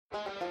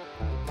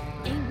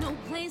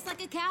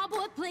like a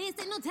cowboy place,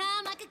 ain't no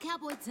time like a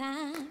cowboy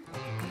time.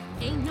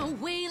 Ain't no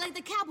way like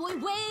the cowboy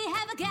way,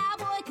 have a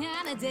cowboy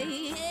kind of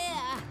day,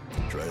 yeah.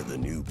 Try the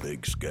new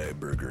Big Sky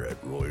Burger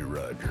at Roy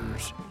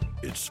Rogers.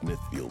 It's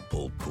Smithfield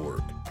pulled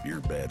pork,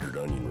 beer battered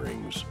onion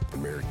rings,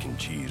 American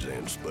cheese,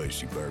 and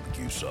spicy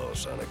barbecue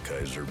sauce on a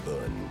Kaiser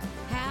bun.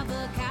 Have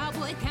a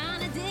cowboy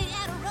kind of day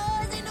at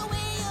Roy's, ain't no way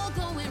you're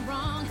going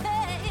wrong,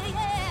 hey,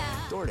 yeah.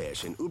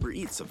 DoorDash and Uber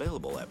Eats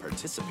available at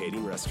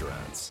participating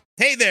restaurants.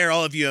 Hey there,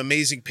 all of you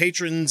amazing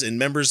patrons and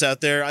members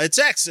out there. It's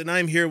X, and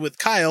I'm here with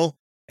Kyle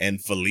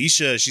and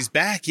Felicia. She's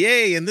back,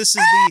 yay! And this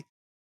is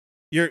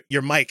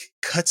your mic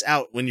cuts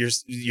out when your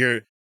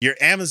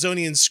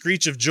Amazonian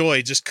screech of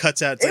joy just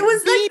cuts out. It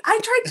was like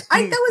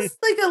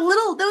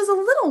that was a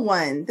little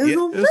one. There was a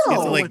little.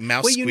 It's like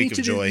mouse squeak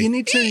of joy. You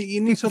need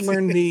to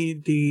learn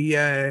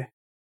the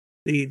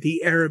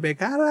Arabic.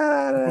 The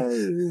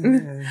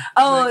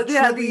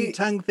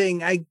tongue thing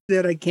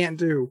that I can't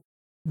do,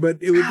 but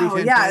it would be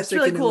fantastic. Yeah, it's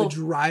really and cool.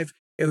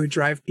 It would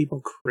drive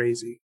people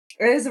crazy.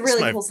 It is a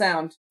really cool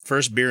sound.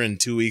 First beer in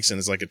 2 weeks, and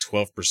it's like a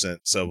 12%.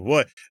 So,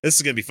 boy, this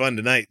is gonna be fun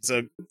tonight.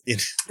 So,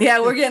 yeah,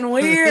 we're getting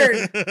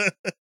weird.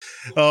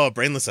 Oh,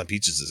 Brainless on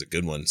Peaches is a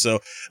good one. So,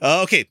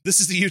 okay, this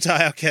is the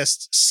Utah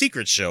Outcast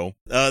Secret Show.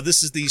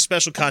 This is the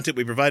special content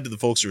we provide to the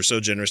folks who are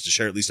so generous to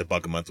share at least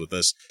 $1 a month with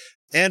us.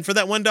 And for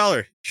that $1,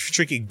 you're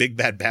drinking Big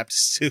Bad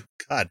Baptist too.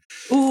 God.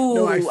 Ooh,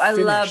 no, I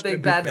love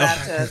Big Bad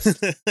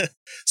Baptist.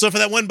 So for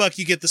that $1,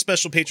 you get the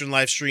special patron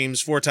live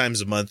streams 4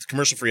 times a month,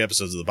 commercial-free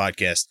episodes of the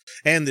podcast,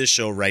 and this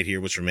show right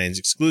here, which remains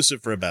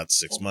exclusive for about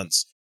 6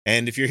 months.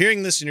 And if you're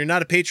hearing this and you're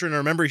not a patron or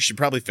a member, you should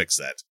probably fix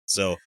that.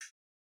 So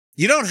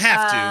you don't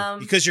have to,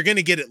 because you're going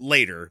to get it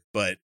later,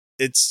 but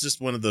it's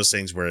just one of those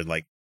things where,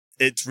 like,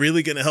 it's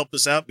really going to help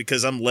us out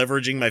because I'm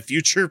leveraging my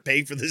future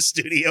paying for this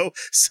studio.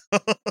 So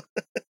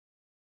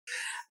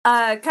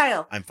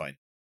Kyle. I'm fine.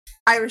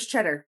 Irish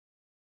cheddar.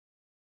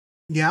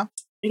 Yeah?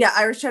 Yeah,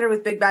 Irish cheddar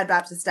with Big Bad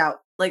Baptist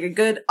Stout. Like a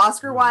good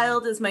Oscar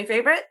Wilde is my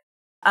favorite.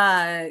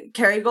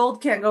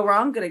 Kerrygold, can't go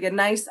wrong. Gonna get a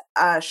nice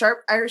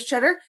sharp Irish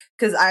cheddar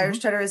because Irish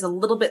cheddar is a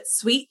little bit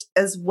sweet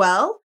as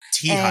well.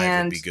 Tea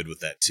Hive would be good with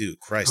that too.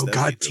 Christ,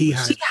 Tea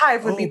Hive. Tea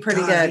Hive would be pretty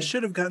good. I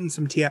should have gotten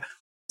some tea.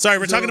 Sorry,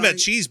 we're talking about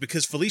cheese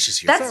because Felicia's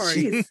here. That's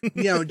cheese.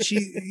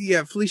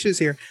 Yeah, Felicia's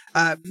here.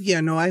 I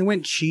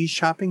went cheese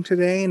shopping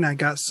today and I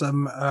got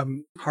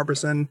some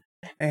Harbison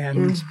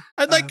and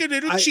I'd like a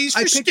little cheese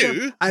for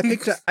stew. I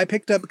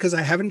picked up because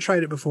I haven't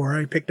tried it before.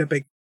 I picked up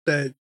a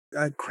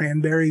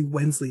cranberry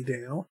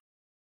Wensleydale.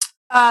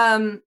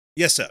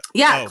 Yes, sir.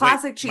 Yeah,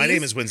 classic cheese. My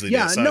name is Wensleydale.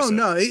 Yeah,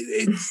 sorry.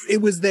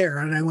 it was there,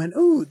 and I went,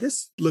 "Oh,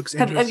 this looks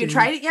interesting." Have you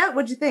tried it yet?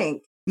 What'd you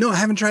think? No, I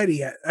haven't tried it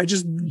yet. I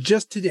just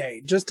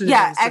today.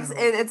 Yeah,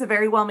 it's a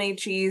very well made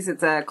cheese.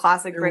 It's a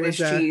classic British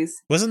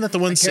cheese. Wasn't that the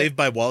one saved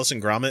by Wallace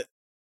and Gromit?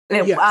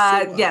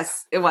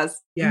 Yes, it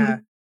was. Yeah.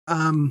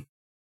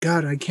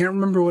 God, I can't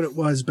remember what it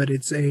was, but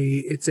it's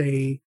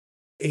a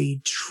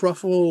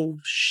truffle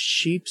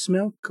sheep's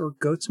milk or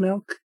goat's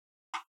milk.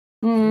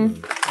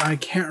 I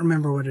can't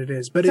remember what it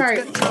is, but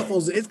it's got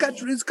truffles. It's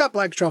got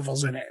black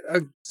truffles in it.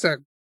 So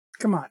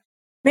come on,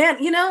 man.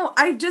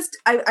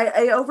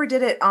 I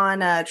overdid it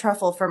on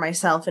truffle for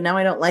myself, and now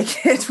I don't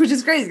like it, which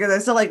is crazy because I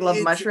still love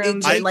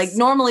mushrooms and like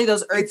normally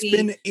those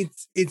earthy.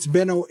 It's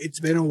been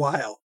a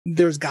while.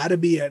 There's got to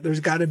be a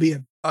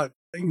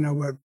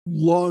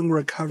long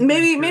recovery.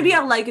 Maybe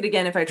I'll like it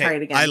again if I try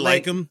it again. I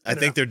like them. I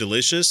think they're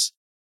delicious.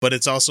 But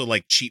it's also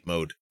like cheat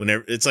mode.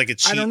 Whenever it's like a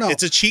cheat, I don't know.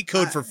 It's a cheat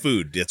code for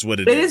food. That's what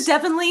it is. It is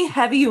definitely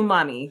heavy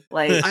umami.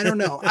 Like I don't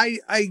know. I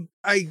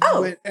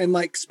went and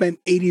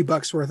spent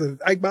 $80 worth of.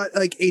 I bought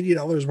like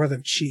 $80 worth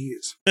of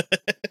cheese.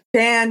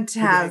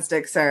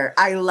 Fantastic, sir.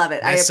 I love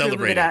it. Nice I approve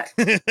of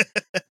celebrating.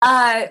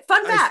 it.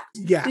 Fun fact.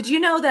 Yeah. Did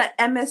you know that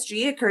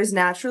MSG occurs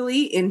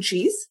naturally in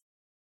cheese?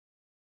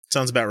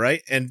 Sounds about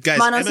right. And guys,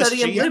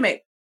 monosodium glutamate.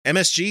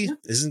 MSG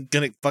isn't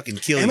gonna fucking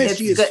kill you.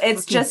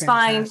 It's just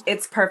fine.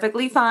 It's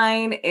perfectly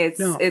fine. It's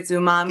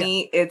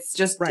umami. Yeah.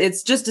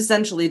 It's just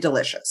essentially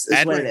delicious.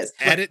 Is what it is.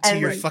 Add it to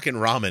your fucking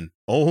ramen.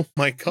 Oh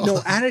my god.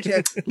 No, add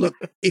it. Look,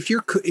 if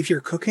you're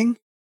cooking,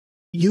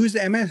 use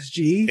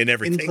MSG in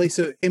everything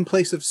in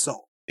place of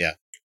salt. Yeah.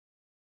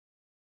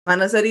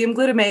 Monosodium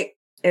glutamate.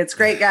 It's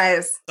great,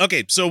 guys.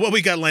 Okay, so what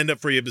we got lined up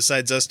for you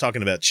besides us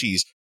talking about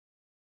cheese?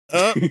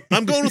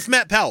 I'm going with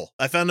Matt Powell.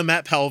 I found a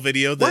Matt Powell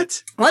video.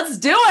 Let's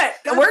do it.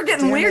 We're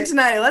getting weird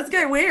tonight. Let's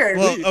get weird.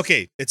 Well,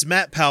 okay. It's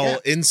Matt Powell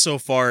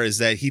insofar as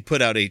that he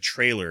put out a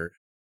trailer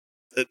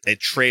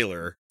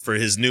for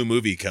his new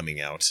movie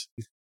coming out.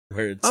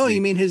 You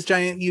mean his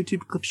giant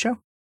YouTube clip show?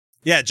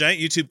 Yeah,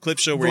 giant YouTube clip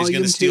show where he's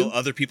going to steal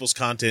other people's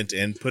content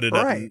and put it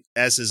up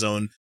as his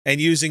own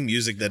and using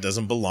music that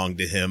doesn't belong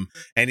to him.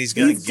 And he's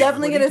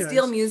definitely going to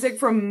steal music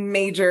from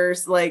major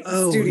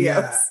studios.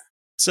 Yeah.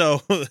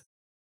 So...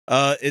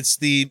 it's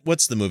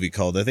what's the movie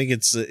called? I think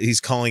it's he's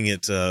calling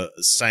it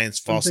Science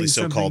Falsely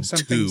So-Called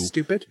 2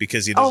 stupid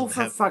because he doesn't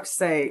for fuck's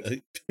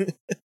sake.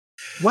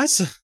 What?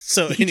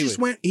 So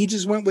anyway, he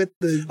just went with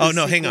the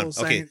hang on.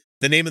 Okay.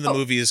 The name of the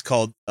movie is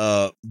called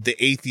The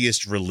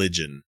Atheist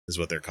Religion, is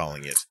what they're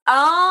calling it.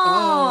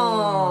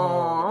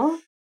 Oh,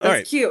 that's all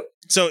right, cute.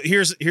 So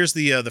here's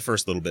the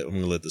first little bit. I'm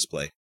going to let this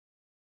play.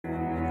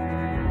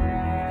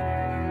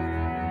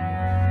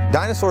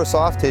 Dinosaur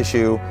soft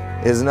tissue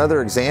is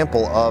another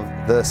example of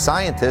the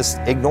scientists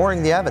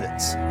ignoring the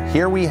evidence.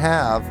 Here we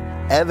have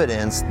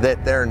evidence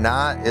that they're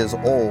not as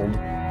old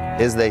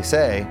as they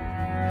say,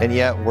 and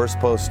yet we're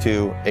supposed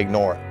to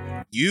ignore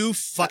it. You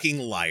fucking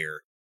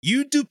liar.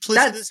 You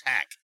duplicitous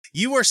hack.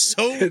 You are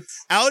so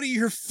out of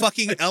your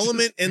fucking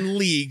element and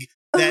league.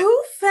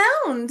 Who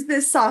found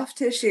this soft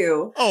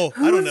tissue? Oh,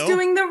 I don't know. Who's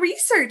doing the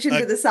research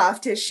into the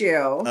soft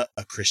tissue?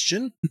 A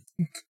Christian?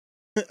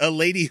 A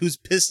lady who's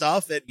pissed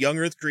off at young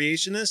Earth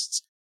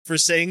creationists for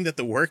saying that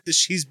the work that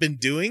she's been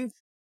doing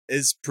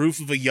is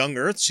proof of a young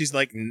Earth? She's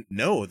like,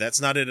 no,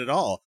 that's not it at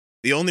all.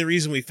 The only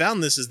reason we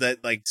found this is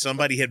that like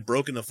somebody had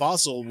broken a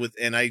fossil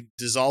and I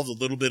dissolved a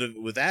little bit of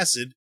it with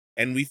acid,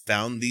 and we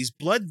found these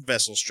blood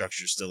vessel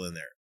structures still in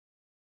there.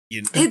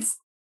 You know?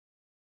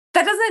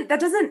 That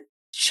doesn't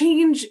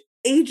change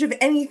age of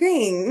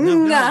anything.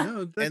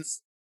 No,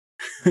 that's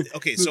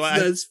okay. So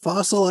that's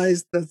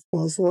fossilized. That's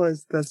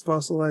fossilized. That's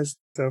fossilized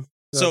stuff.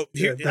 So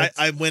here,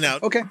 I went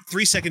out. Okay.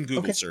 3-second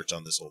Google search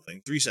on this whole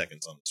thing. 3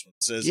 seconds on this one.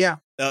 It says,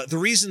 the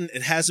reason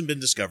it hasn't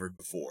been discovered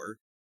before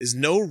is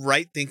no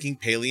right-thinking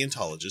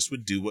paleontologist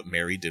would do what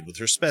Mary did with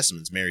her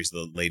specimens. Mary's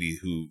the lady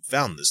who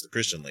found this, the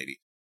Christian lady.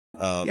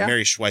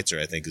 Mary Schweitzer,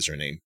 I think is her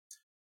name.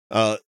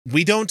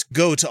 We don't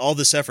go to all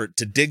this effort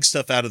to dig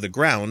stuff out of the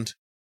ground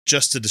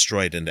just to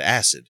destroy it into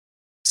acid,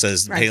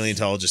 says the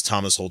paleontologist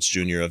Thomas Holtz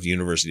Jr. of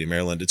University of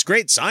Maryland. It's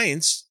great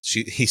science,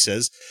 he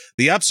says.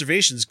 The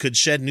observations could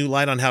shed new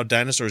light on how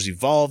dinosaurs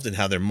evolved and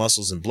how their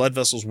muscles and blood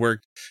vessels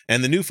worked,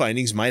 and the new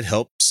findings might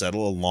help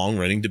settle a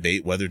long-running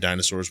debate whether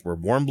dinosaurs were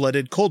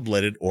warm-blooded,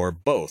 cold-blooded, or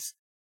both.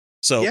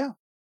 So,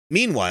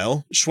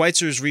 meanwhile,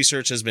 Schweitzer's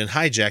research has been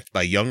hijacked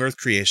by young Earth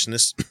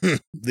creationists,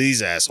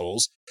 these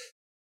assholes,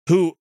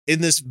 who,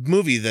 in this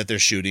movie that they're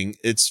shooting,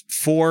 it's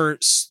 4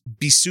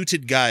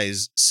 besuited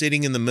guys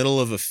sitting in the middle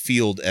of a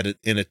field at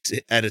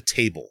a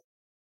table.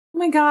 Oh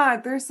my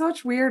God, they're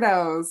such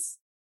weirdos.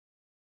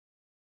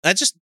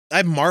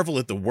 I marvel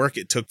at the work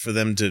it took for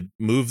them to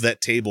move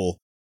that table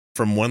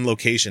from one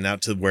location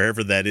out to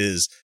wherever that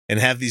is and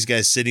have these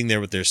guys sitting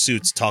there with their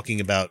suits talking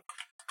about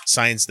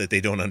science that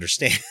they don't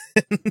understand.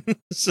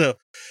 So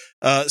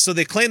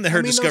they claim that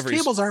her discoveries...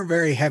 those tables aren't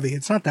very heavy.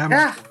 It's not that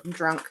much. I'm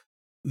drunk.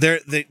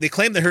 They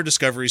claim that her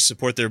discoveries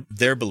support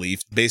their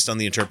belief based on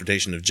the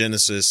interpretation of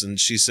Genesis, and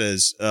she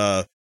says,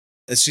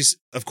 she's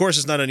of course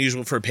it's not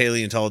unusual for a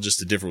paleontologist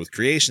to differ with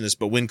creationists,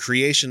 but when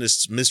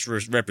creationists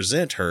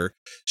misrepresent her,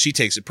 she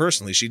takes it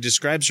personally. She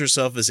describes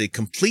herself as a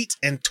complete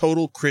and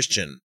total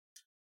Christian.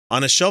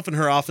 On a shelf in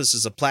her office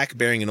is a plaque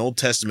bearing an Old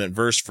Testament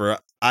verse for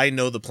 "I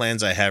know the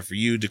plans I have for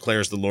you,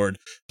 declares the Lord,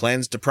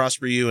 plans to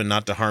prosper you and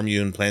not to harm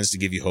you, and plans to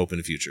give you hope in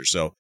the future."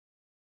 So,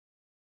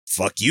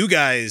 fuck you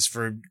guys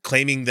for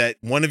claiming that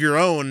one of your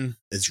own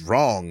is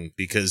wrong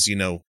because,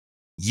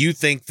 you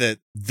think that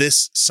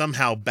this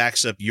somehow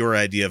backs up your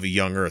idea of a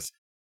young Earth.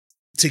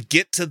 To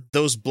get to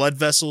those blood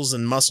vessels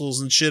and muscles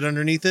and shit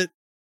underneath it,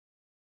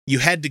 you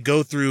had to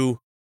go through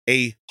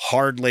a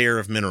hard layer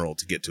of mineral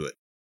to get to it.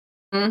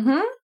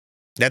 Mm-hmm.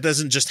 That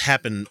doesn't just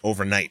happen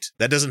overnight.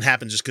 That doesn't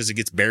happen just because it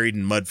gets buried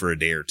in mud for a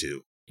day or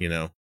two,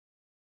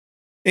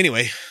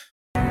 Anyway.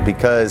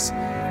 Because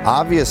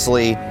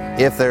obviously,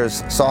 if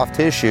there's soft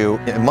tissue,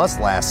 it must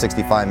last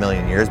 65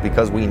 million years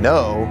because we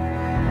know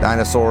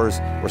dinosaurs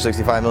were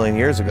 65 million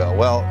years ago.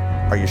 Well,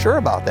 are you sure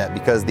about that?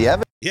 Because the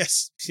evidence...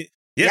 Yes.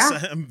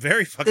 Yes, I'm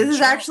very fucking This is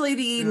sure. actually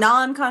the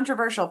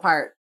non-controversial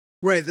part.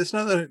 Right. That's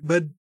not that,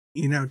 but,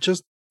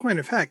 just point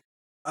of fact,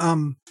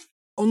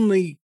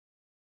 only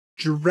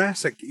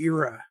Jurassic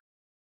era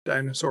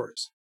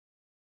dinosaurs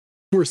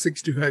were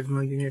 65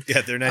 million years.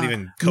 Yeah, they're not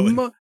even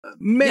going.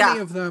 Many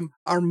of them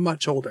are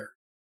much older.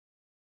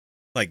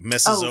 Like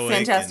Mesozoic. Oh,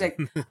 fantastic.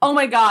 Oh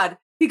my God.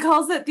 He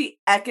calls it the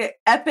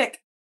epic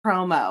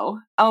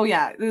promo. Oh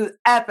yeah, it was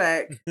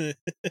epic.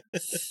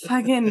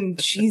 Fucking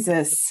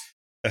Jesus.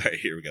 All right,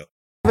 here we go.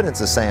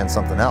 Evidence is saying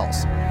something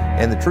else.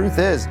 And the truth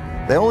is,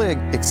 they only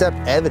accept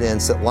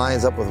evidence that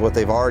lines up with what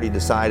they've already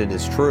decided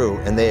is true,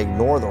 and they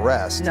ignore the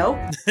rest. Nope.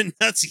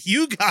 That's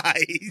you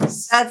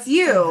guys. That's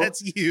you.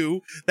 That's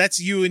you. That's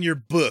you in your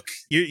book.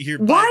 Your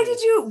Why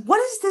did you...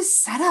 What is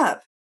this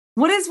setup?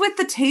 What is with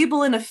the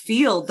table in a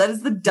field? That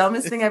is the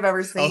dumbest thing I've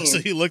ever seen. Oh, so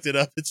you looked it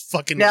up. It's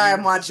fucking Yeah, weird.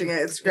 I'm watching it.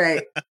 It's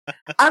great.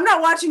 I'm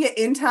not watching it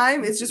in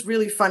time. It's just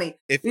really funny.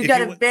 We've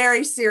got a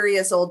very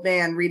serious old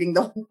man reading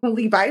the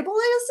Holy Bible,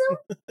 I assume?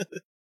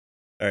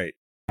 All right.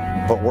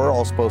 But we're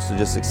all supposed to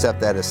just accept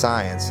that as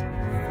science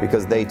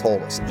because they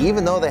told us,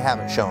 even though they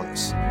haven't shown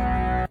us.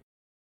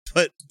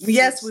 But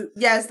yes,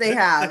 they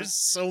have. There's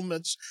so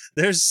much.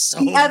 The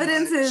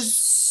evidence is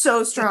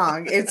so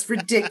strong. It's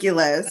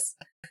ridiculous.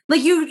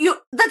 Like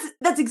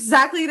that's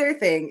exactly their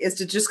thing, is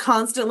to just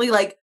constantly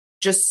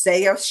just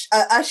say a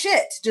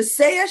shit, just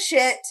say a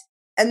shit,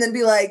 and then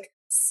be like,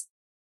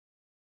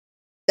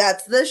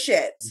 that's the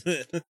shit.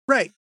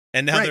 Right.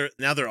 And now Right.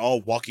 they're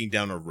all walking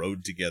down a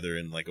road together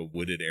in like a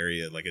wooded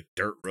area, like a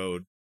dirt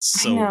road.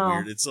 So know.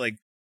 weird. It's like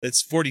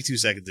it's 42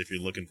 seconds if you're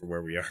looking for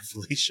where we are,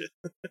 Felicia.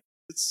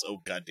 It's so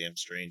goddamn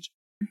strange.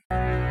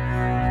 Hang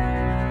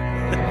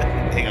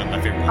on,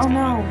 my favorite one's Oh coming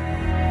no.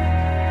 up.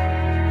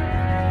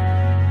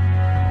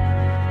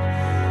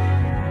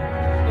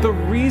 The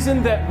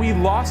reason that we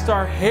lost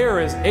our hair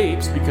as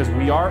apes, because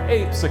we are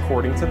apes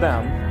according to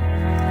them,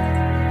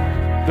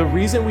 the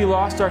reason we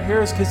lost our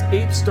hair is because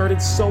apes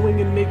started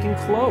sewing and making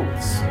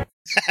clothes.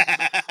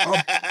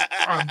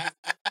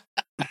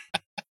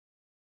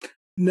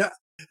 No.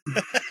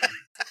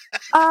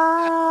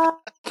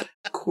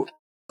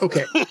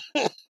 Okay.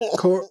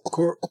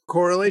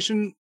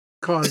 Correlation,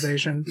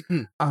 causation.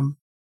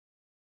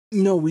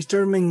 No, we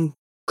started making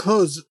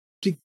clothes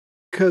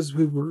because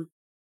we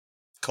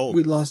Cold.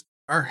 we lost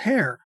our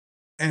hair,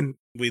 and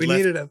We we left-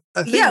 needed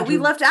a thing Yeah, we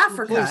to left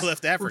Africa. We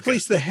left Africa.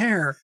 replace the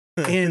hair,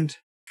 and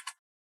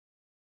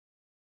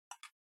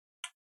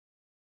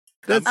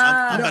I'm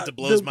about to no,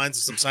 blow his minds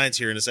with some science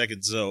here in a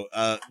second, so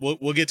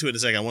we'll get to it in a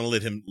second. I want to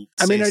let him.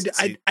 I mean,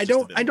 say I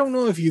just a bit. don't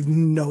know if you've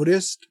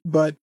noticed,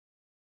 but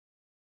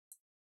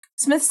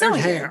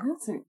Smithsonian. There's hair.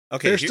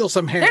 Okay, there's here- still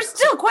some hair. There's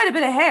still quite a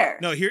bit of hair.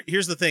 No,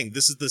 here's the thing.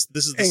 This is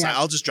the Hang sci- on.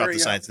 I'll just drop There the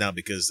you go. science now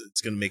because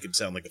it's going to make him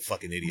sound like a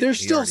fucking idiot. There's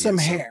He still already some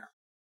is, so- hair.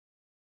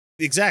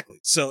 Exactly.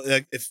 So,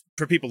 if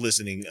for people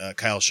listening,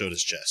 Kyle showed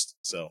his chest.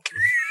 So,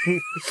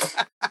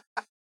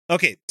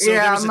 okay. So there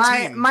yeah, was a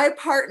team. my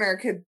partner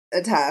could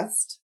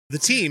attest. The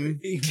team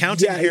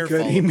counted Yeah, he hair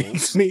could.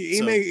 follicles.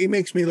 He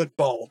makes me look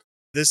bald.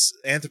 This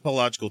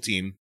anthropological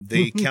team,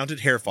 they counted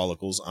hair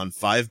follicles on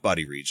 5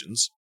 body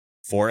regions: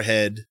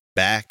 forehead,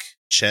 back,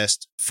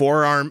 chest,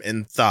 forearm,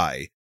 and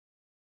thigh.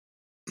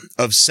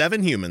 Of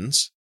 7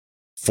 humans,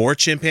 4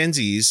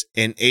 chimpanzees,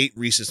 and 8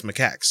 rhesus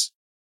macaques.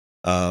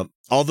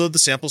 Although the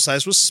sample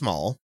size was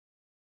small,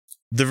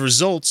 the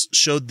results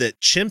showed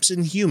that chimps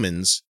and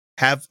humans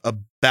have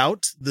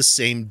about the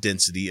same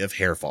density of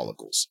hair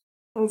follicles.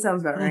 That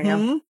sounds about right. Yeah.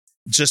 Mhm.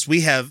 Just we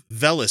have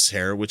vellus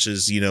hair, which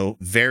is,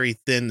 very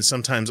thin,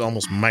 sometimes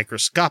almost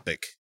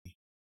microscopic.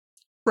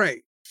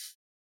 Right.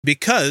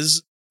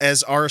 Because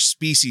as our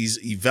species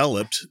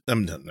evolved,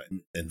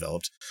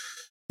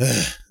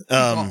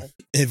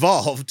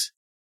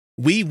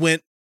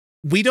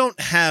 we don't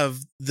have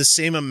the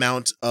same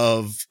amount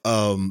of,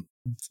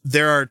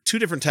 there are 2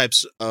 different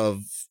types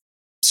of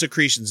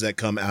secretions that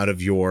come out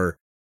of your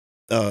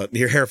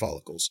hair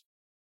follicles.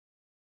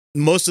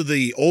 Most of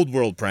the old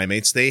world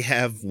primates, they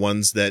have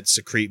ones that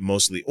secrete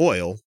mostly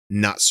oil,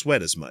 not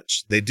sweat as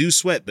much. They do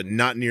sweat, but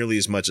not nearly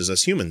as much as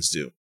us humans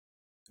do.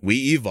 We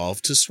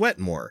evolved to sweat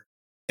more.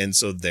 And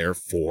so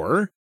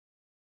therefore,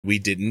 we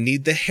didn't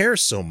need the hair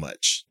so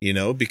much,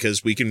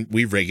 because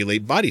we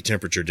regulate body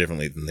temperature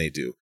differently than they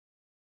do.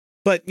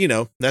 But,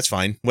 that's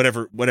fine.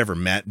 Whatever,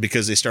 Matt,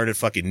 because they started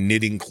fucking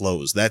knitting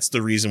clothes. That's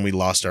the reason we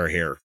lost our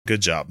hair.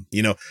 Good job.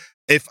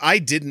 If I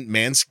didn't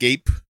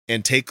manscape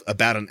and take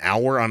about an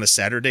hour on a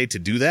Saturday to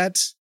do that,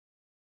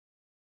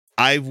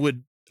 I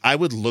would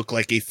look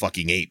like a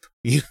fucking ape.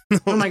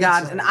 Oh my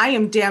god! And I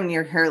am damn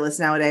near hairless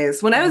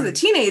nowadays. When I was a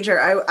teenager,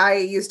 I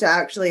used to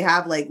actually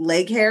have like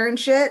leg hair and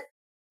shit.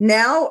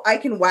 Now I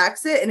can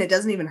wax it and it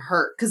doesn't even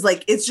hurt because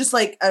like it's just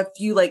like a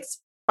few like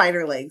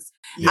spider legs.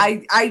 Yeah.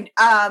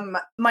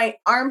 My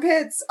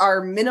armpits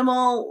are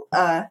minimal.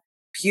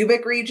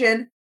 Pubic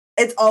region.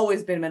 It's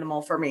always been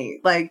minimal for me.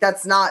 Like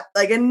that's not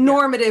like a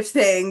normative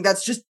thing.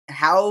 That's just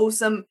how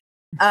some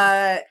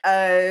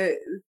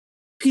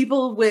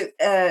people with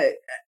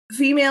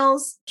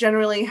females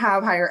generally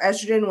have higher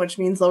estrogen, which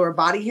means lower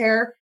body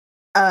hair.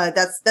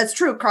 That's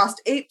true across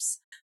apes.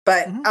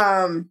 But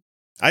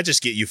I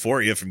just get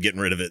euphoria from getting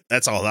rid of it.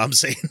 That's all I'm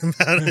saying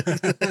about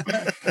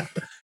it.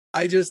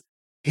 I just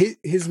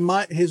his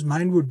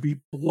mind would be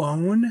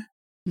blown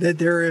that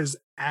there is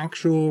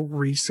actual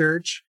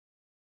research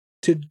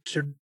to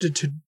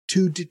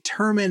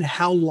determine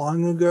how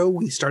long ago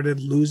we started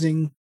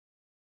losing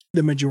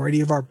the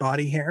majority of our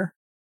body hair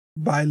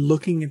by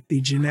looking at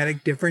the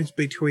genetic difference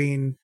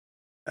between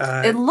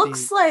it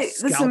looks the like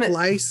scalp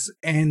lice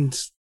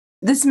and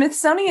the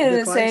Smithsonian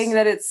Dick is lice? saying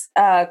that it's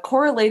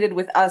correlated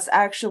with us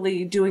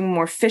actually doing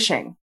more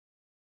fishing.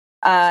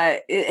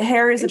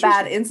 Hair is a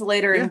bad Interesting.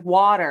 insulator Yeah. in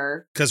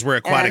water. Because we're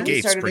aquatic And we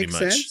apes, started pretty makes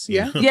much. sense,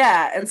 yeah.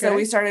 Yeah, and so Okay.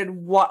 we started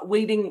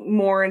wading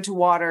more into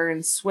water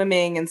and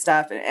swimming and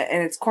stuff,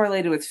 and it's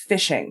correlated with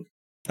fishing.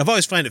 I've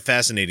always find it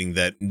fascinating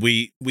that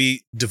we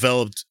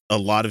developed a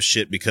lot of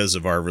shit because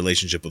of our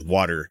relationship with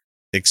water,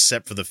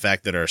 except for the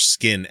fact that our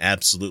skin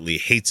absolutely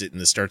hates it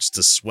and it starts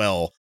to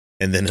swell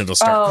and then it'll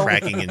start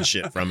cracking and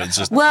shit from it. It's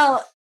just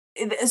Well,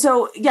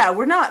 so yeah,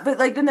 we're not, but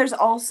like then there's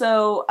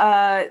also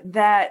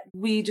that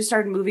we just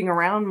started moving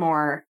around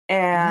more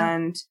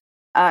and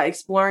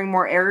exploring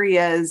more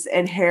areas,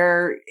 and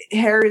hair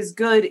is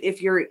good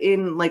if you're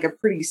in like a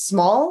pretty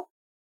small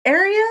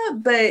area,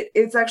 but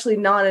it's actually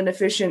not an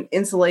efficient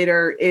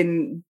insulator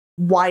in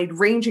wide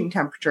ranging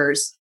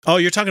temperatures. Oh,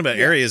 you're talking about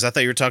areas. I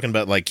thought you were talking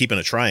about like keeping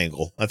a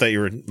triangle. I thought you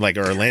were like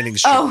our landing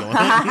strip. Oh, Going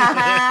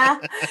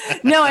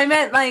on. no, I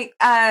meant like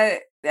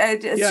it's Yeah,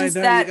 just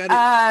no,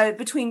 that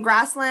between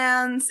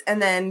grasslands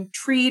and then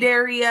treed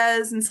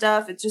areas and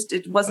stuff. It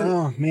wasn't.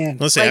 Oh man.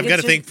 Let's say Like, I've got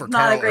it's a thing just for not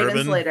Carl a great Urban,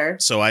 insulator.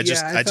 so I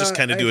just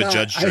kind of do a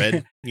Judge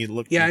Dredd. You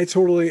look. Yeah, I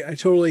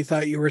totally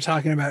thought you were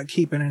talking about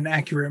keeping an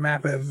accurate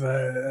map of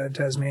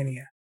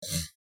Tasmania.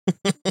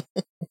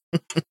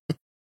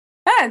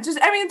 Yeah, it's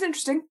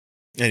interesting.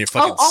 And you're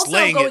fucking Also,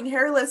 slaying going it.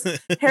 hairless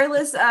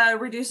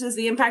reduces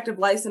the impact of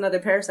lice and other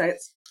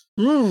parasites.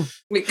 Mm.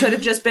 It could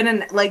have just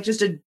been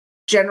just a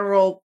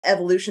general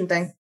evolution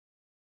thing.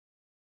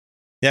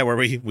 Yeah, where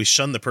we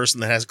shun the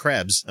person that has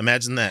crabs.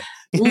 Imagine that.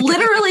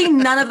 Literally,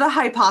 none of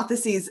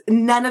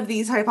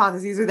these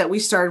hypotheses are that we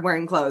started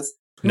wearing clothes.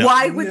 No.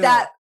 Why would No.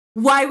 that?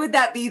 Why would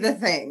that be the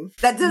thing?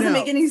 That doesn't No.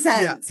 make any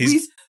sense. Yeah.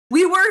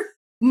 We were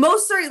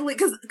most certainly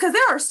because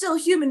there are still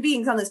human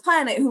beings on this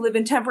planet who live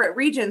in temperate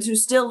regions who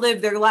still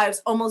live their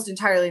lives almost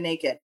entirely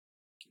naked.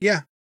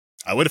 Yeah.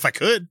 I would if I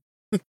could.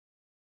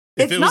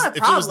 It's not a If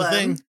it was the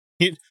problem.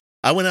 thing.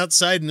 I went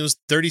outside and it was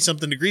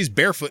 30-something degrees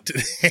barefoot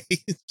today.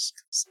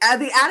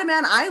 The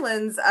Andaman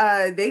Islands,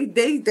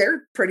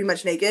 they're pretty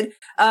much naked.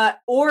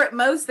 Or at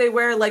most they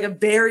wear like a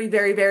very,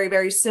 very, very,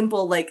 very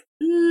simple like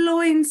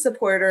loin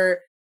supporter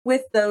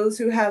with those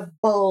who have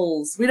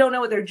bulls. We don't know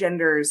what their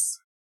genders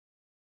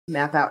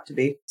map out to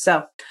be.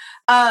 So,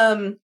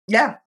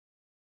 yeah.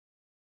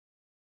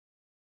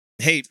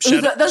 Hey,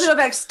 Those who have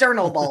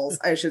external balls,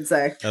 I should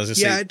say. I was gonna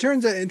Yeah, say, it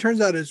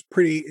turns out it's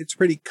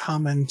pretty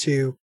common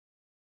to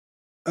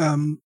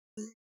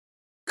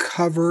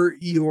cover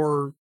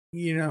your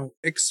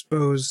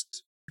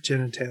exposed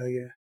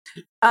genitalia.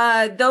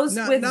 Those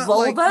with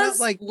vulvas,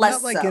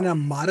 not like in a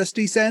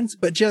modesty sense,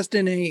 but just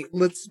in a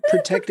let's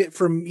protect it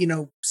from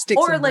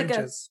sticks or and like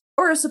branches.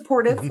 or a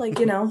supportive, like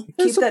keep that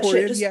shit.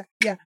 Supportive, Just,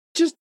 yeah.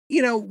 Just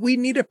we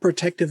need a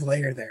protective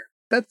layer there.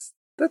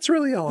 That's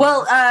really all.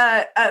 well,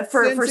 it is.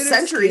 for Sensitive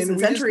centuries skin, and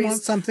we just centuries,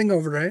 want something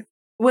over it.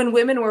 when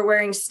women were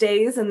wearing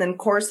stays and then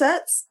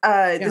corsets,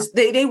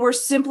 they were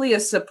simply a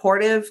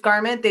supportive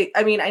garment.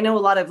 I know a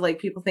lot of like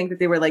people think that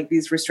they were like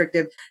these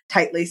restrictive,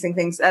 tight lacing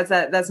things.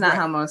 That's not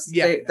how most.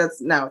 Yeah.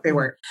 They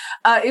weren't.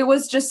 It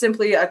was just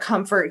simply a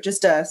comfort,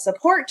 just a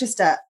support, and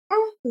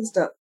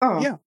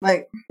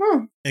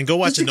go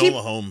watch just to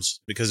Enola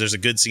Holmes because there's a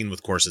good scene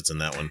with corsets in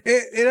that one.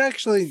 It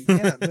actually,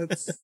 yeah,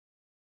 that's.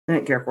 I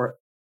didn't care for it.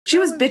 She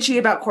was bitchy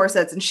about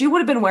corsets, and she would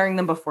have been wearing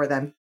them before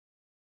then.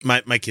 My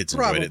kids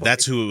enjoyed Probably. it.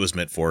 That's who it was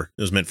meant for.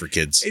 It was meant for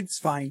kids. It's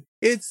fine.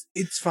 It's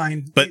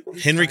fine. But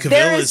It's Henry fine. Cavill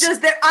There is is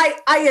just there.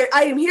 I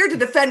am here to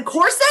defend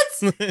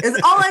corsets. Is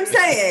all I'm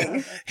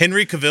saying.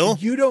 Henry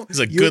Cavill. You don't. He's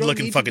a you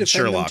good-looking don't need to fucking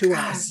defend them Sherlock. to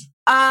us.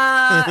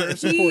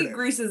 He Supportive.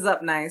 greases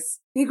up nice.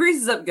 He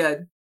greases up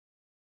good.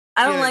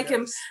 I don't Yeah, like he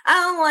him. does. I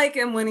don't like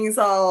him when he's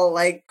all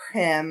like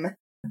prim.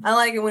 I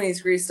like it when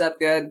he's greased up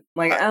good.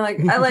 Like I like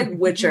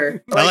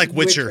Witcher. I like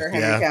Witcher, Henry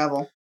yeah.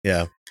 Cavill.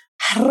 Yeah.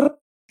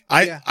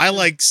 Yeah. I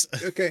like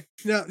Okay.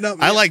 No.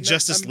 I like no,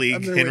 Justice I'm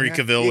League there Henry with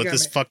you. Cavill You with got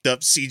this me. fucked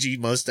up CG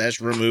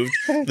mustache removed.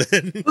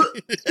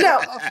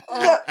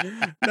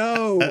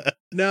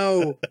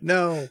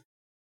 No.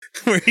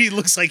 Where he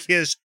looks like he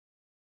has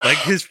like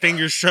his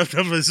fingers shoved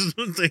up his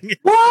thing.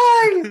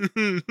 Why?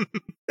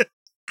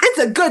 It's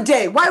a good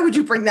day. Why would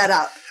you bring that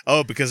up?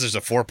 Oh, because there's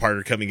a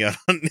 4-parter coming out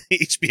on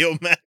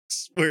HBO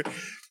Max where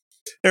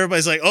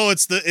everybody's like, "Oh,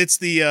 it's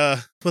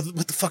the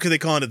what the fuck are they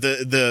calling it?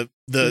 The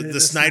Snyder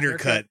Snyder cut."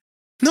 cut.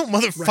 No,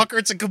 motherfucker,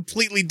 it's a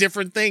completely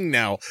different thing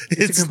now.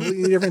 It's a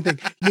completely different thing.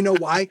 You know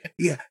why?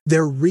 Yeah,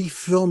 they're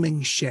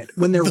refilming shit.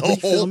 When they're The whole-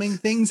 refilming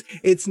things,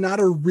 it's not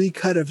a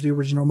recut of the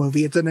original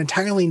movie. It's an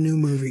entirely new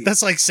movie.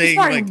 That's like saying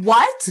Sorry, like,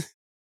 what?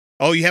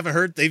 "Oh, you haven't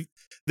heard?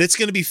 It's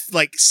going to be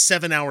like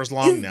 7 hours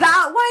long Is now."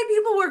 that why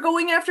people were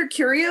going after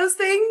Curio's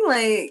thing?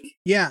 Like,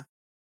 Yeah.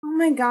 oh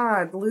my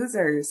god,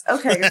 losers.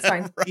 Okay, it's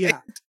fine.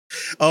 Yeah.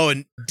 Oh,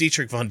 and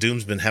Dietrich Von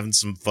Doom's been having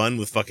some fun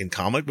with fucking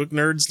comic book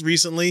nerds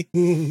recently.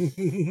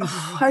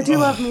 I do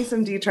love me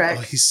some Dietrich.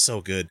 Oh, he's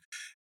so good.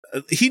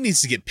 He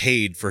needs to get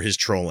paid for his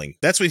trolling.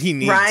 That's what he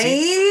needs.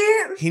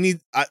 Right?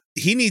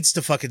 He needs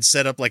to fucking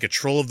set up like a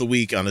troll of the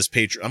week on his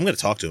Patreon. I'm going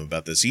to talk to him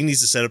about this. He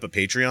needs to set up a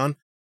Patreon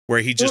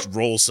where he just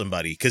rolls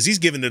somebody because he's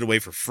giving it away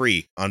for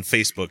free on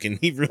Facebook, and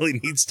he really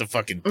needs to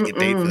fucking get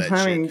paid for that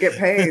I shit. mean, get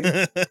paid.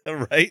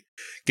 Right?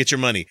 Get your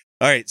money.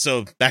 All right,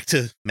 so back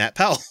to Matt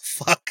Powell.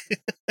 Fuck.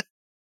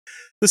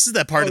 This is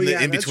that part of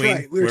the in that's between.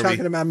 right. We were where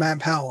talking about Matt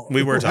Powell.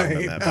 We were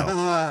talking about Right. Matt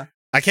Powell.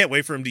 I can't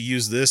wait for him to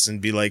use this and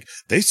be like,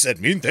 "They said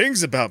mean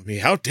things about me.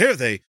 How dare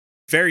they?"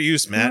 Fair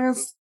use, Matt.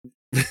 Yes.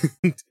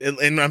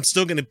 and I'm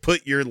still going to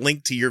put your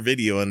link to your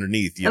video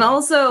underneath. You And know?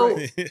 also,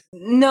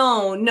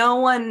 no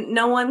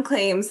one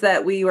claims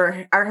that we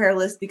are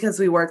hairless because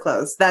we wore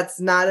clothes.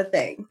 That's not a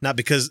thing. Not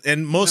because,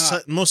 and most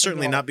Not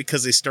certainly at all. not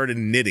because they started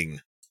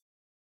knitting.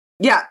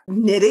 Yeah,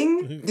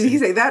 knitting. Did he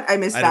say that? I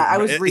missed that. I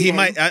was reading. He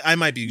might. I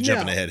might be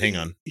jumping No, ahead. Hang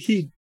on.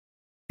 He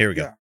Here we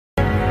go.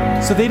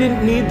 Yeah. So they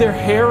didn't need their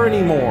hair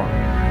anymore.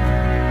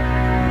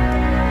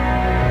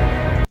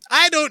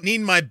 I don't don't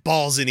need my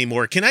balls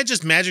anymore. Can I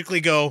just magically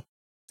go,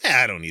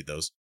 I don't need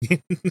those.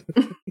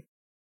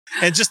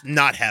 And just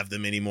not have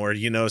them anymore.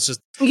 You know, it's just,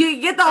 You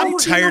get the I'm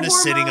tired of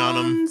sitting on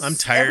them. I'm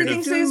tired Everything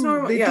of, stays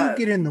normal. They Yeah. do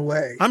get in the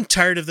way. I'm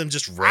tired of them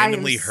just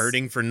randomly I'm-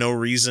 hurting for no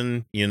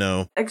reason, you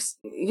know.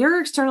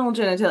 Your external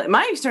genitalia.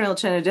 My external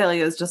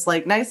genitalia is just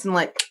like nice and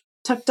like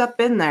tucked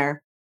up in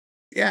there.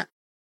 Yeah.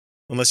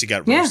 Unless you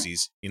got Yeah.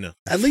 roasties, you know.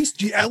 At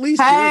least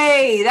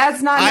Hey,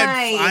 that's not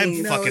nice.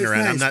 I'm No, fucking it's around.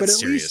 I'm nice, not but at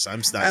serious. least- I'm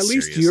not at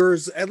serious. least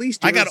yours. At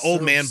least I got yours old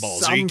serves man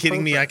balls. Are you some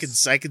kidding me? I could.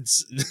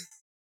 purpose.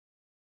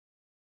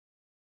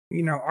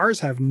 You know,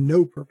 ours have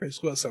no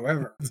purpose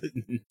whatsoever.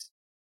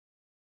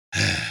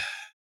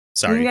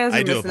 Sorry, you guys are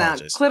I do missing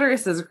apologize. out.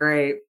 Clitoris is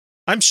great.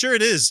 I'm sure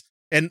it is,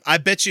 and I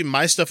bet you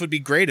my stuff would be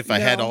great if I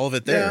had No, all of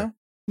it there. yeah,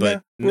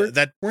 But no,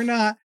 that we're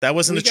not.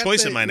 wasn't we a got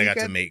choice the- of mine I we got to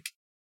got- make.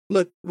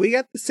 Look, we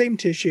got the same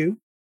tissue.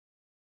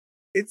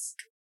 It's,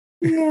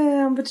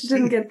 Yeah, but you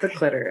didn't get the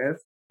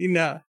clitoris. you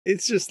know,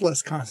 it's just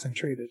less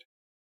concentrated.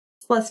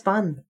 It's less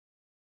fun.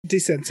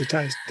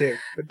 Desensitized dick.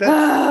 But that's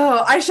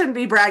Oh, I shouldn't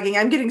be bragging.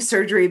 I'm getting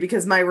surgery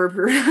because my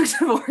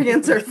reproductive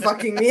organs are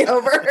fucking me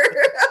over.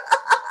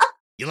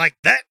 You like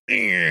that?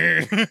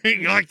 You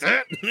like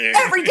that?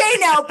 Every day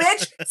now,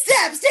 bitch.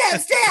 Stab,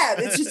 stab, stab.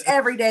 It's just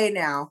every day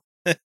now.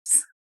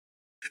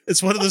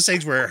 It's one of those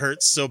things where it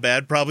hurts so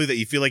bad, probably that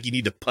you feel like you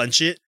need to punch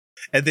it,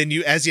 and then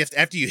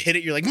after you hit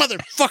it, you're like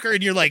motherfucker,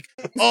 and you're like,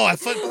 oh, I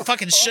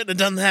fucking shouldn't have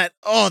done that.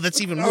 Oh, that's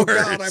even oh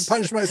worse. god, I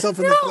punched myself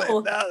in No, the clit.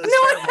 no, That was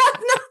I terrible.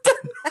 have not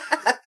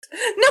done that.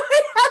 No,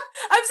 I have.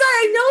 I'm sorry.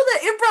 I know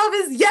that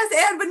improv is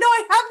yes and, but no,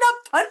 I have not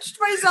punched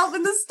myself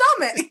in the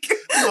stomach.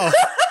 Oh.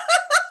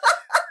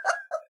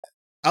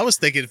 I was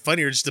thinking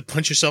funnier just to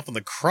punch yourself in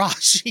the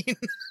crotch.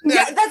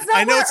 Yeah, that's not.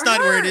 I know where it's not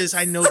where it is.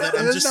 hurts. I know that.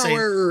 I'm That's just not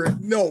saying.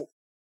 no.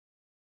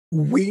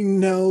 We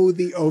know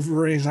the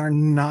ovaries are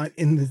not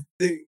in the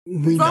thing.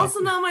 We It's know. also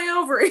not my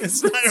ovaries.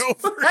 It's but not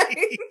it's ovaries.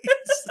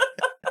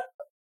 fine.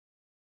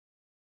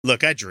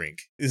 Look, I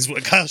drink. Is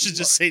what Kyle should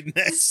just say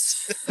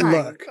next. It's fine.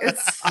 Look,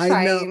 It's I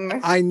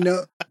fine.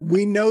 know.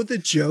 We know the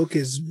joke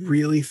is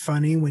really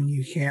funny when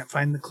you can't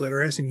find the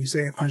clitoris and you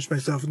say, I punched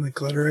myself in the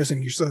clitoris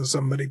and you saw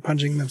somebody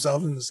punching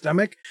themselves in the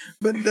stomach.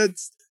 But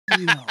that's,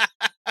 no.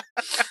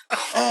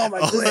 Oh, my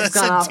Oh, clit. that's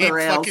gone a off the deep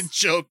rails. fucking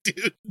joke,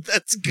 dude.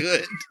 That's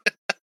good.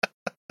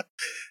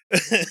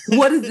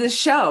 What is this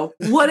show?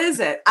 What is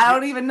it? I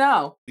don't even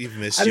know. We've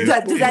missed I don't you.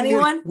 know, Does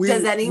anyone-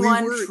 does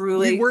anyone we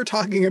truly- were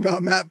talking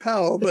about Matt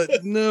Powell, but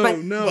no, But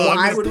no. Well,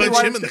 why I'm would gonna we punch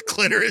want him to- in the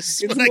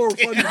clitoris. It's when I more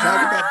can. fun to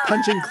talk about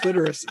punching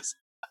clitorises.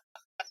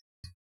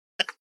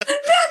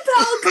 Matt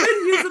Powell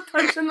couldn't use a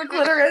punch in the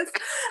clitoris.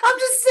 I'm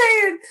just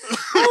saying.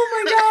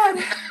 Oh my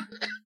god.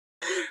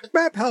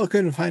 Matt Powell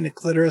couldn't find a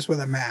clitoris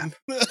with a map.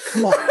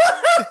 Come on.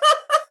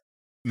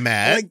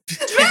 Matt. Like,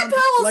 Matt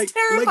Powell's like-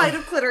 terrified like-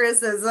 of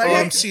clitorises. Oh,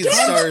 I'm seeing he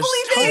doesn't stars.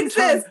 believe they Tom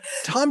exist.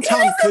 Tom He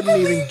doesn't couldn't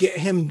even believe- get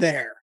him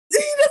there. He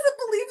doesn't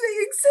believe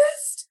they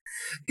exist.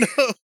 No,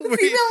 The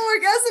female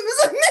orgasm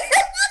is a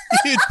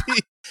myth.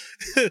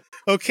 you'd be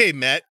okay,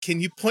 Matt. Can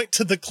you point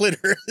to the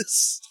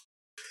clitoris?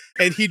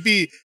 And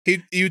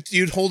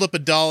you'd hold up a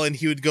doll, and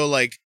he would go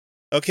like,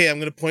 "Okay, I'm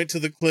gonna point to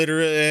the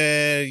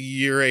clitoris.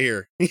 You're right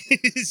here."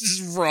 He's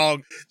just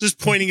wrong, just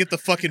pointing at the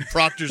fucking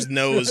proctor's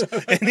nose,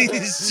 and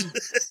he's.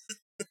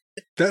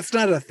 That's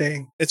not a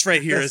thing. It's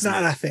right here, That's isn't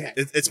not it? a thing.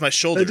 It's my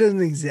shoulder. That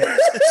doesn't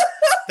exist.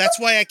 That's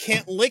why I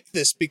can't lick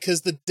this,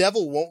 because the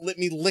devil won't let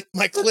me lick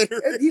my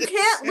clitoris. You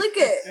can't lick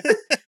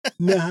it.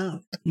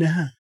 No.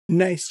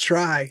 Nice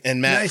try.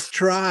 And Matt- nice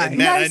try. And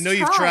Matt, Nice I know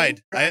you've try.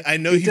 tried. I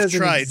know it you've doesn't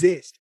tried.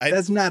 exist. I-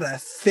 That's not a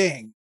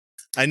thing.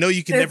 I know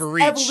you can If never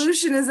reach.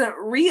 Evolution isn't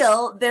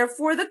real,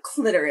 therefore the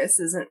clitoris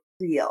isn't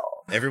real.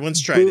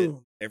 Everyone's tried it.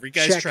 Boom. Every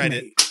guy's tried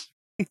it.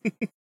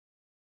 Checkmate.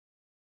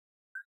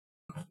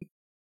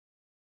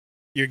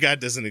 Your God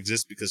doesn't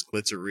exist because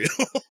clits are real.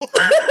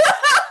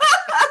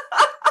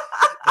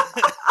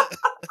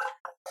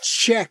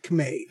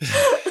 Checkmate.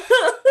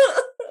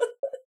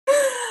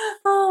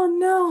 Oh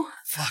no.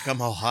 Fuck,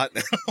 I'm all hot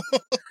now.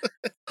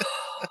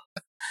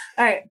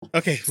 All right.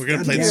 Okay, we're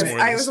gonna play God this damn it. more.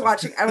 of I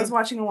this. was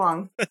watching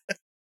along.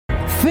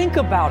 Think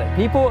about it,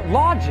 people.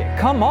 Logic.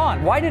 Come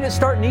on. Why did it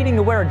start needing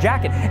to wear a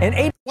jacket? And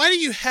eight Why do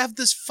you have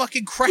this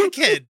fucking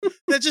crackhead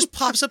that just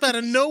pops up out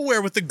of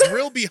nowhere with the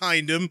grill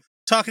behind him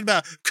talking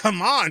about,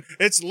 come on,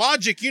 it's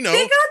logic, you know.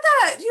 They got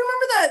that. Do you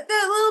remember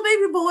that little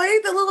baby boy?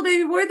 The little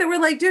baby boy that we're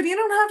like, dude, you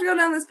don't have to go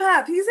down this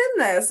path. He's in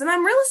this. And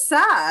I'm real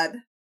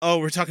sad. Oh,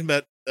 we're talking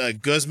about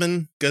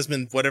Guzman,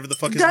 whatever the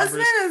fuck his number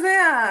Guzman is. is,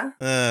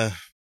 yeah.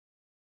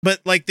 But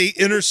like they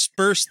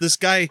intersperse this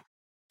guy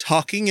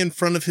talking in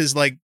front of his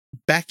like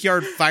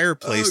backyard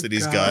fireplace Oh, that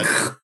he's God.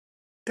 got.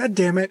 God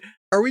damn it.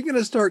 Are we going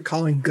to start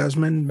calling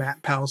Guzman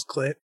Matt Powell's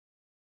clit?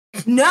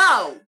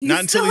 No. He's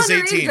Not until he's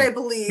still underage, 18. I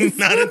believe.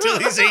 Not until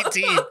he's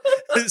 18.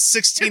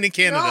 16 in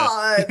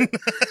Canada.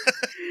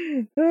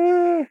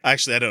 God.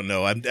 Actually, I don't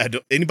know. I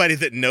don't, anybody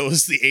that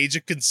knows the age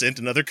of consent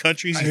in other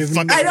countries, I you have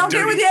fucking no- I don't dirty.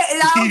 care with you.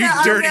 I don't You care. I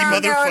don't dirty care, I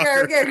don't care, I don't care, I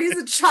don't motherfucker. care. He's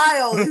a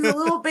child. He's a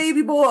little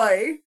baby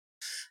boy.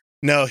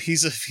 No,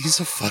 he's a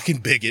fucking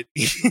bigot.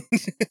 He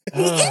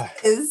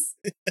is.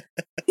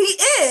 He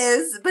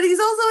is, but he's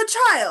also a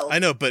child. I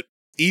know, but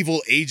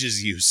evil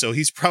ages you, so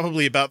he's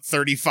probably about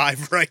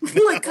 35 right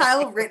now. Like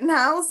Kyle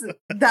Rittenhouse,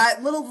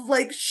 that little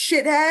like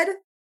shithead.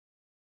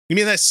 You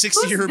mean that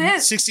Who's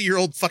this?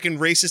 60-year-old fucking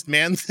racist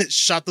man that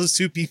shot those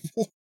 2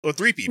 people? Or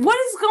 3 people? What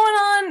is going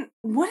on?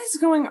 What is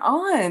going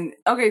on?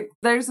 Okay,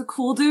 there's a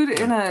cool dude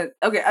in a.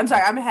 Okay, I'm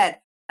sorry, I'm ahead.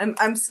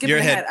 I'm skipping You're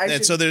ahead.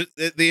 ahead. So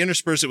they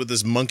intersperse it with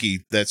this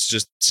monkey that's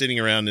just sitting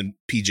around in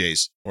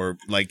PJs or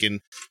like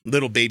in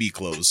little baby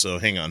clothes. So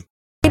hang on.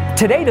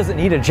 Today doesn't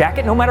need a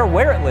jacket no matter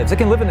where it lives. It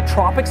can live in the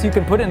tropics. You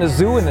can put it in a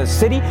zoo in the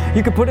city.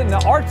 You can put it in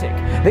the Arctic.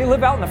 They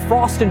live out in the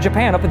frost in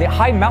Japan, up in the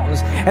high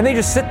mountains, and they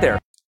just sit there.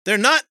 They're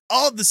not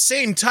all the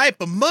same type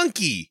of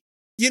monkey.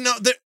 You know,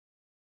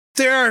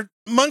 there are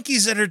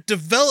monkeys that are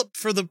developed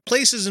for the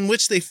places in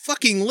which they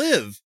fucking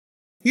live.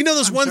 You know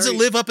those ones that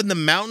live up in the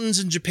mountains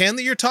in Japan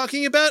that you're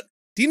talking about?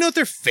 Do you know what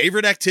their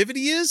favorite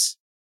activity is?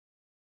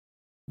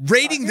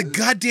 Raiding the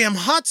goddamn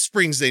hot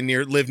springs they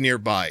live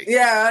nearby.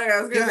 Yeah,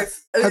 I was gonna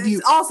say.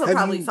 It's also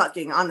probably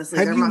fucking, honestly.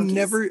 Have they're you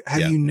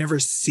monkeys. you never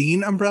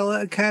seen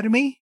Umbrella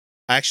Academy?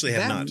 I actually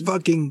have not.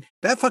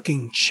 That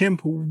fucking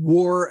chimp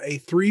wore a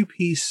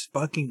 3-piece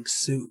fucking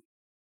suit.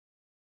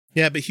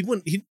 Yeah, but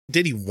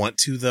did he want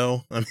to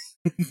though? I mean,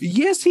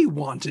 yes, he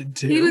wanted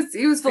to. He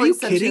was fully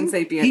sentient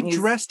sapient. He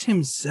dressed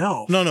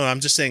himself. No, I'm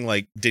just saying,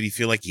 like, did he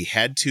feel like he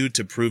had to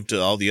prove to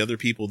all the other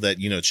people that,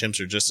 you know, chimps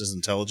are just as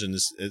intelligent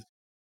as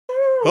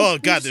oh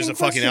god, there's a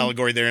fucking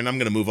allegory there, and I'm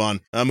gonna move on.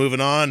 I'm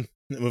moving on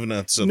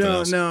to something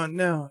else.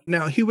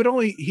 No. He would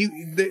only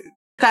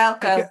Kyle.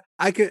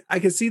 I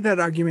could see that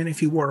argument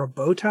if he wore a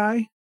bow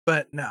tie,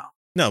 but no.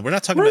 No, we're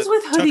not talking What about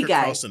is with hoodie Tucker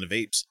guy? Carlson of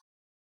apes.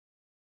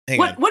 Hang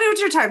on.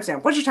 What's your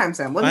timestamp? What's your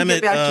timestamp? Let me I'm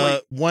get back to at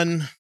it.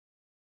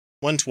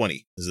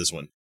 120 is this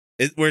one.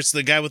 Where it's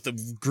the guy with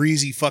the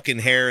greasy fucking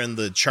hair and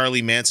the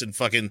Charlie Manson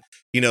fucking,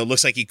 you know,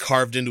 looks like he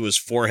carved into his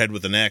forehead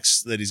with an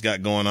X that he's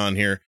got going on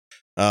here.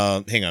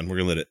 Hang on, we're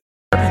gonna let it.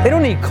 They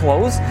don't need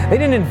clothes. They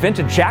didn't invent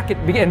a jacket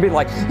and be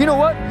like, you know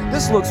what?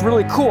 This looks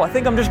really cool. I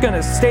think I'm just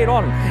gonna stay it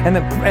on.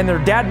 And their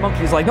dad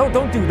monkey's like, no,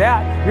 don't do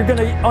that. You're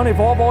gonna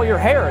unevolve all your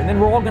hair, and then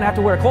we're all gonna have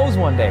to wear clothes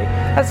one day.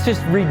 That's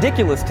just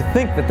ridiculous to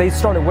think that they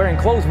started wearing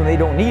clothes when they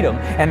don't need them,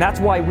 and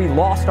that's why we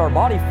lost our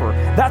body fur.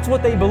 That's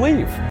what they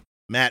believe.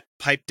 Matt,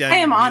 pipe down. I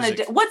am on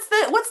music. what's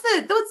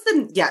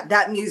the yeah,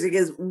 that music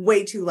is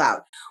way too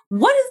loud.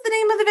 What is the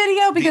name of the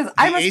video? Because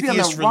I must be on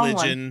the wrong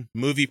religion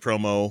movie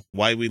promo,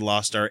 Why We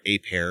Lost Our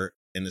Ape Hair,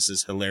 and this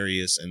is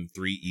hilarious and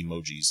 3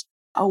 emojis.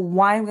 Oh,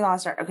 why we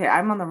lost our? Okay,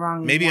 I'm on the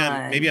wrong. Maybe one.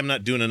 I'm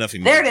not doing enough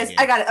emojis. There it is.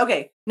 I got it.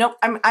 Okay, nope.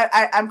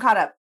 I'm caught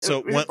up.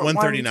 So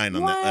 139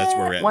 on that. That's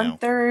where we're at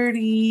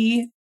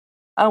 130.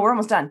 Oh, we're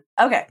almost done.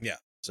 Okay. Yeah.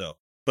 So,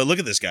 but look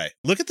at this guy.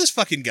 Look at this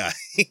fucking guy.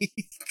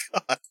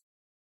 God.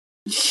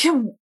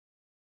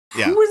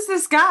 Yeah. Who is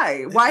this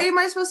guy? Why am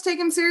I supposed to take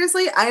him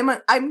seriously? I'm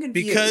confused.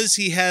 Because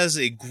he has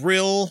a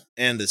grill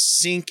and a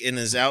sink in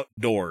his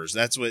outdoors.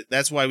 That's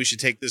why we should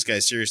take this guy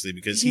seriously,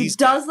 because he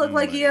does look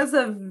like he has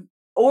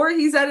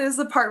he's at his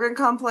apartment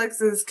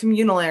complex's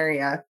communal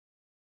area.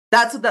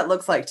 That's what that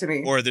looks like to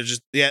me. Or they're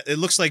just it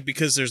looks like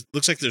because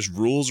there's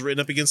rules written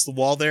up against the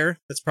wall there.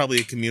 That's probably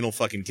a communal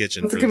fucking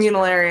kitchen. It's a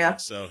communal area.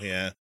 So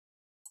yeah.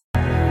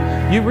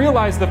 You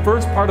realize the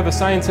first part of the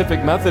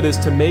scientific method is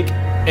to make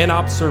an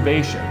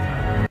observation.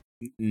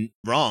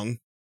 Wrong.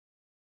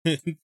 No,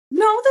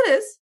 that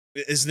is.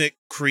 Isn't it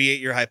create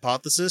your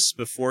hypothesis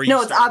before you?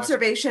 No, it's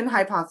observation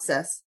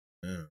hypothesis.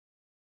 Oh.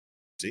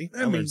 See,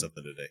 I learned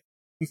something today.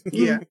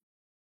 Yeah.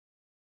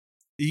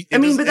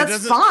 But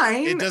that's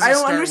fine. I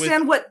don't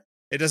understand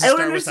I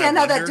don't understand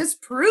how that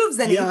disproves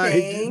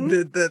anything.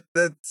 Yeah,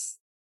 that's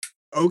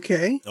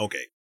okay.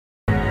 Okay.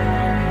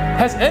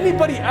 Has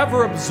anybody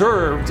ever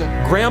observed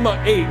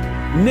Grandma Ape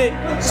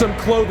knit some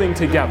clothing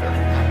together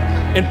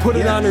and put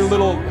it on her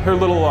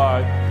little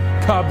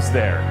cubs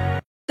there?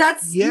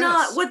 That's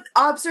not what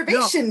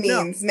observation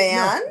means,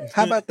 man. No.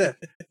 How about that?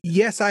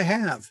 Yes, I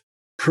have.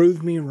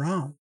 Prove me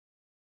wrong.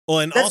 Well,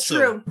 and that's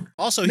true.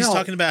 Also, he's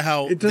talking about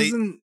how it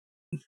doesn't.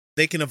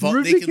 They can evolve.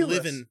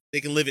 Ridiculous.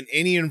 They can live in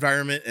any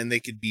environment, and they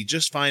could be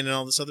just fine and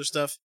all this other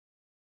stuff.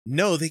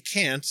 No, they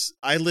can't.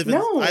 I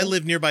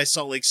live nearby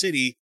Salt Lake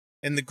City,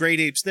 and the great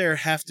apes there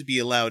have to be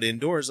allowed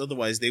indoors,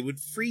 otherwise they would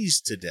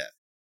freeze to death.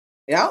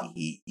 Yeah.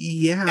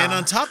 Yeah. And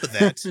on top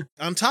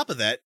of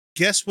that,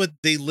 guess what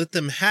they let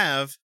them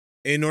have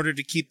in order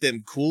to keep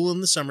them cool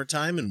in the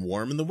summertime and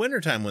warm in the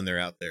wintertime when they're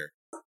out there?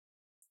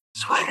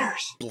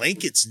 Sweaters.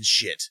 Blankets and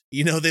shit.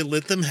 You know, they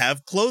let them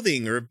have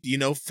clothing or,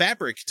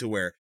 fabric to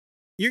wear.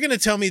 You're going to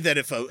tell me that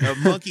if a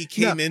monkey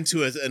came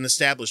into an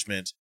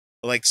establishment,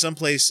 like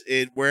someplace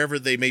wherever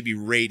they may be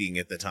raiding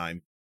at the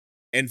time,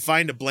 and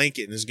find a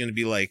blanket and is going to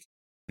be like,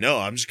 no,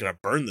 I'm just going to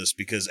burn this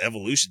because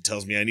evolution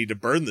tells me I need to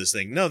burn this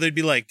thing. No, they'd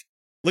be like,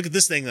 look at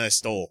this thing that I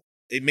stole.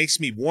 It makes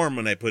me warm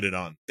when I put it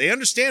on. They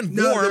understand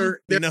warm,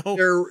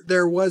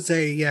 There was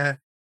a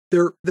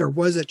there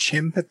was a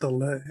chimp at the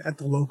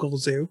local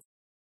zoo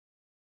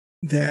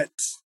that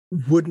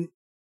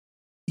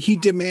he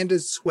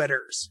demanded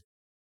sweaters.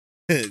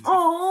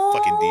 Oh,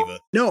 Fucking diva.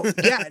 No,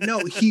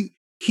 he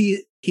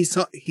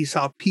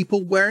saw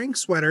people wearing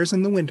sweaters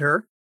in the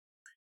winter.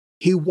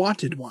 He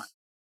wanted one.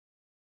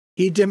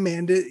 He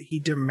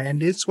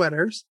demanded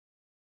sweaters,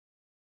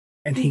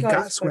 and he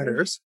got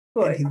sweaters,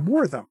 and he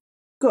wore them.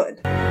 Good.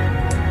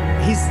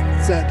 He's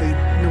sadly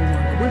no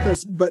longer with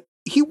us, but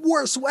he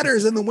wore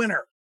sweaters in the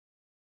winter.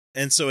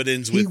 And so it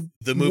ends He with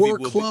the movie. wore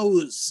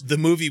clothes. The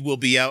movie will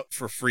be out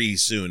for free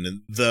soon,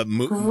 and the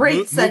Great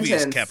movie is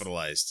sentence.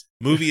 capitalized.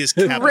 Movie is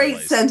capitalized. Great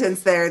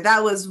sentence there.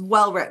 That was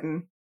well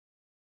written.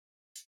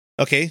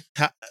 Okay,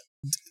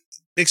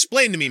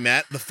 explain to me,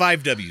 Matt, the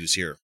 5 W's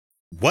here.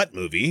 What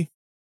movie?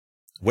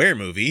 Where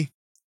movie?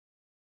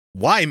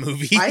 Why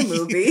movie? My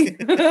movie.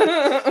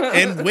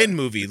 And when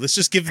movie? Let's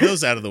just give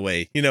those out of the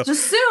way. You know,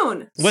 Just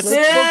soon. What's-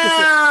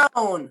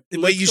 Soon.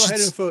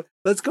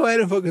 Let's go ahead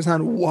and focus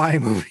on why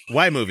movie.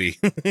 Why movie?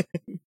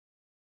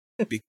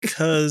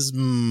 Because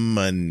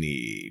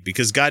money.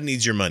 Because God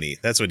needs your money.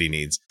 That's what he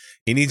needs.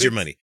 He needs your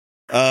money.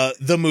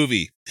 The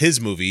movie, his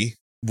movie,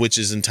 which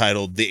is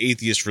entitled The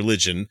Atheist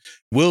Religion,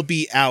 will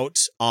be out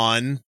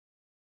on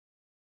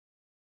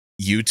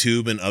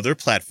YouTube and other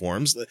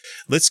platforms.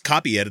 Let's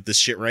copy edit this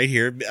shit right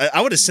here.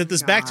 I would have sent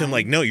this back to him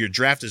like, no, your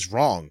draft is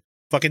wrong.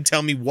 Fucking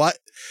tell me what.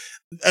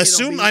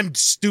 Assume I'm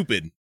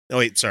stupid. Oh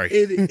wait, sorry.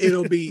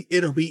 It'll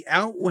be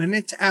out when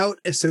it's out.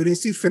 As soon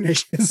as he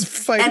finishes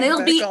fighting, And it'll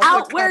back be all the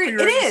out where it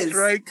copyright is.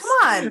 strikes. Come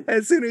on.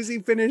 As soon as he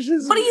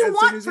finishes, What do you as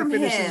want soon as from he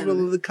finishes him?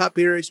 with the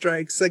copyright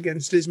strikes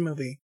against his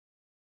movie.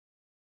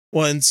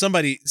 Well, and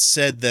somebody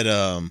said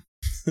that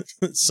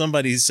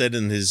somebody said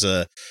in his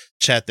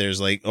chat there's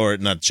like, or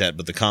not chat,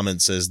 but the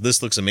comment says,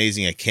 this looks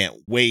amazing, I can't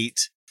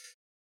wait.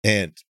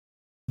 And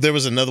there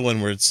was another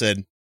one where it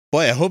said,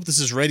 boy, I hope this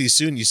is ready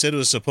soon. You said it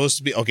was supposed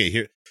to be okay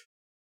here.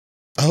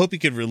 I hope you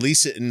could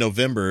release it in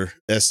November,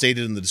 as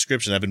stated in the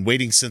description. I've been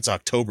waiting since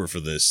October for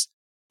this.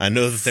 I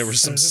know that there were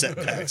some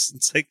setbacks.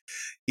 It's like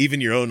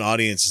even your own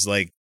audience is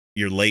like,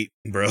 you're late,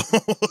 bro.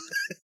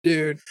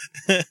 Dude.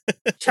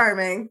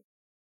 Charming.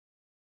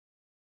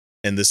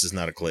 And this is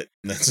not a clit.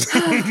 That's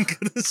what I'm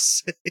gonna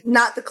say.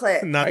 Not the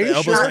clit. Not Are the you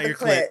elbow's sure? not Not the your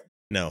clit. clit.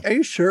 No. Are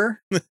you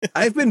sure?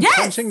 I've been Yes!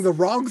 punching the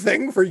wrong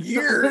thing for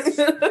years.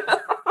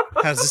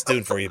 How's this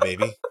doing for you,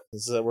 baby?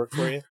 Does that work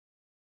for you?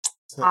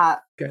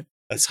 Hot. Good.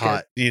 That's It's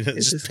hot. You know,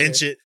 It's just just pinch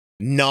good. it,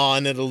 gnaw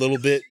on it a little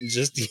bit, and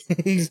just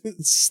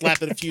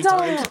slap it a few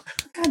times.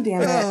 God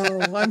damn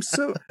it. Oh, I'm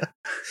so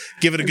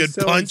Give it a I'm good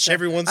so punch upset.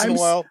 every once in I'm a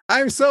while.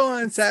 I'm so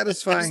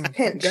unsatisfying. Just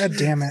pinch. God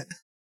damn it.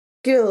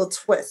 Give it a little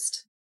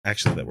twist.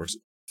 Actually, that works.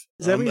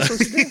 Is that what you're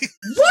supposed to do?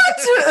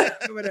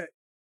 What? Give it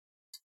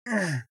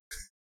a-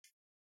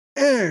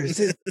 is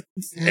it-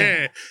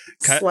 Eh.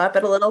 Cut. Slap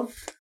it a little.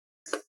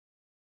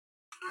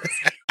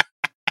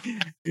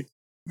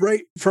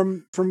 right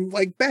from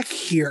like back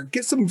here.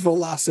 Get some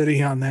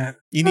velocity on that.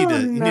 You need Oh,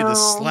 to no.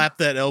 slap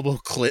that elbow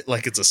clit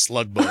like it's a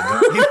slug bug.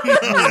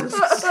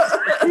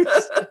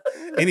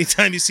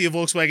 Anytime you see a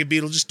Volkswagen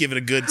Beetle, just give it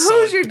a good. Who's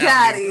solid your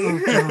pounding.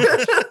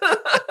 daddy?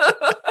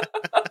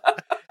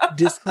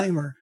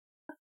 Disclaimer.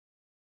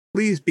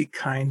 Please be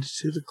kind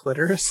to the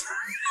clitoris.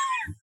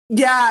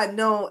 Yeah,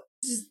 no.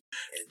 Just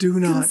Do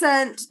not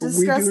consent.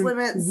 Discuss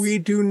limits. We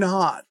do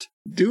not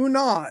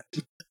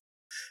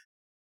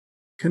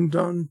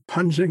condone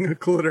punching a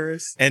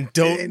clitoris And in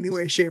don't any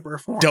way, shape, or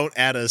form. don't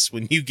add us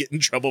when you get in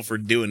trouble for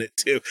doing it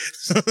too.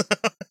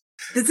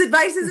 This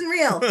advice isn't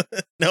real.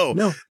 No,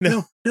 No.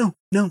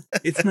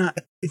 It's not.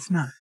 It's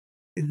not.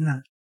 It's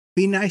not.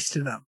 Be nice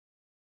to them.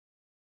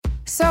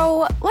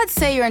 So, let's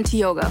say you're into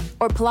yoga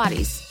or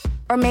Pilates,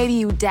 or maybe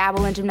you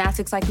dabble in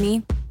gymnastics like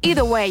me.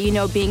 Either way, you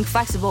know being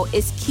flexible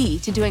is key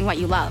to doing what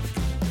you love.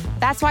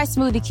 That's why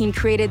Smoothie King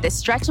created this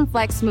Stretch and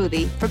Flex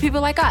smoothie for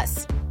people like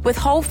us, with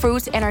whole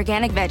fruits and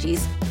organic veggies,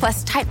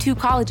 plus type 2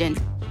 collagen.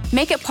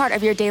 Make it part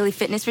of your daily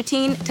fitness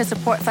routine to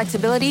support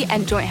flexibility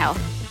and joint health.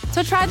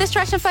 So try the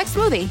Stretch and Flex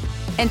smoothie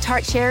in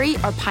tart cherry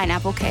or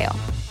pineapple kale.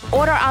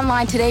 Order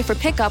online today for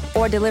pickup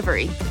or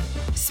delivery.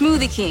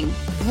 Smoothie King,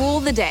 rule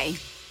the day.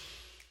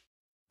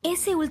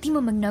 Ese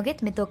último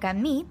McNugget me toca a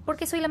mí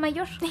porque soy la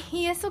mayor.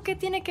 ¿Y eso qué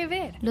tiene que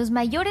ver? Los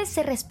mayores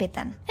se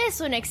respetan.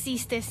 Eso no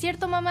existe,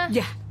 ¿cierto, mamá?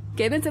 Ya,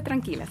 quédense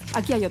tranquilas.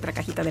 Aquí hay otra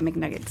cajita de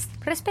McNuggets.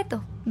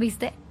 Respeto,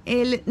 ¿viste?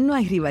 No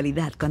hay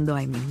rivalidad cuando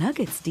hay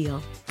McNuggets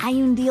deal.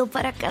 Hay un deal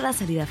para cada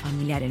salida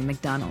familiar en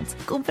McDonald's.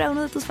 Compra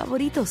uno de tus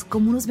favoritos,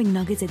 como unos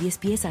McNuggets de 10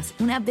 piezas,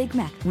 una Big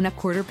Mac, una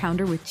Quarter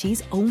Pounder with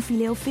cheese o un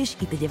Filet-O-Fish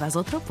y te llevas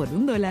otro por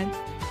 $1.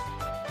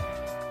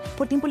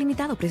 Por tiempo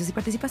limitado, precios y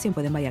participación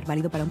pueden variar.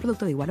 Válido para un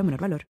producto de igual o menor valor.